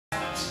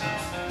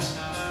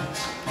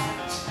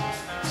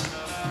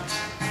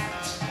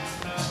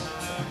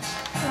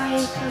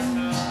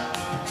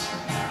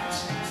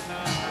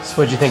So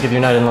what'd you think of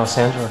your night in Los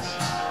Angeles?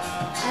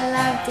 I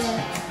loved it.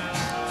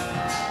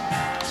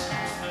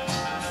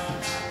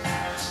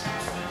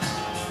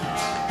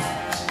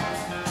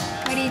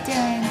 What are you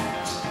doing?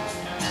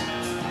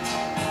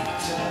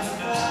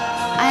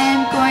 I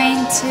am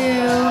going to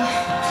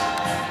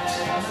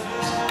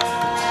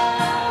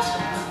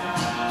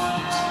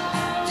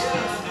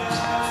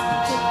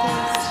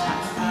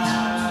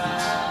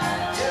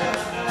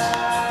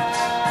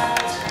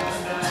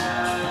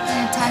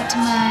talk to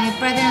my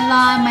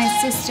brother-in-law and my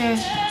sister.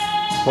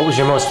 What was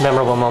your most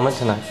memorable moment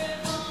tonight?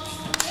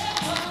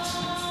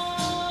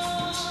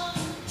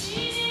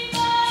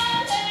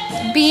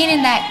 Being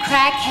in that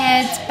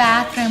crackhead's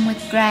bathroom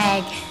with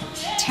Greg,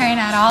 tearing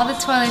out all the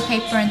toilet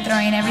paper and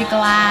throwing every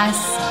glass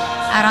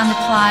out on the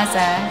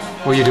plaza.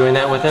 Were you doing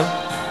that with him?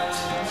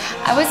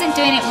 I wasn't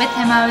doing it with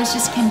him, I was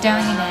just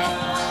condoning it.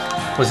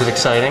 Was it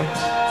exciting?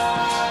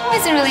 It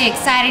wasn't really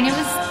exciting, it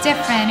was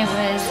different, it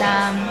was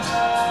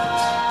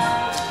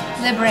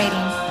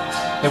liberating.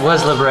 It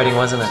was liberating,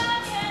 wasn't it?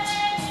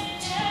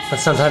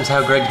 That's sometimes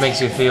how Greg makes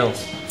you feel. A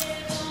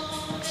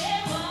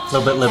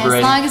little bit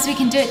liberating. As long as we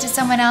can do it to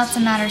someone else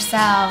and not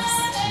ourselves.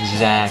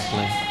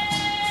 Exactly.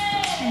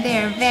 And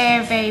they're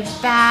very, very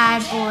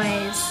bad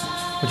boys.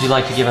 Would you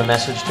like to give a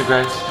message to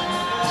Greg?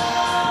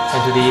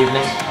 And to the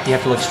evening? You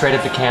have to look straight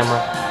at the camera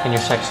in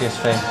your sexiest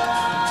face.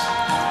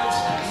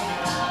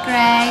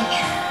 Greg,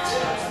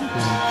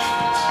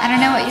 I don't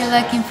know what you're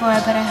looking for,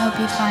 but I hope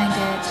you find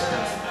it.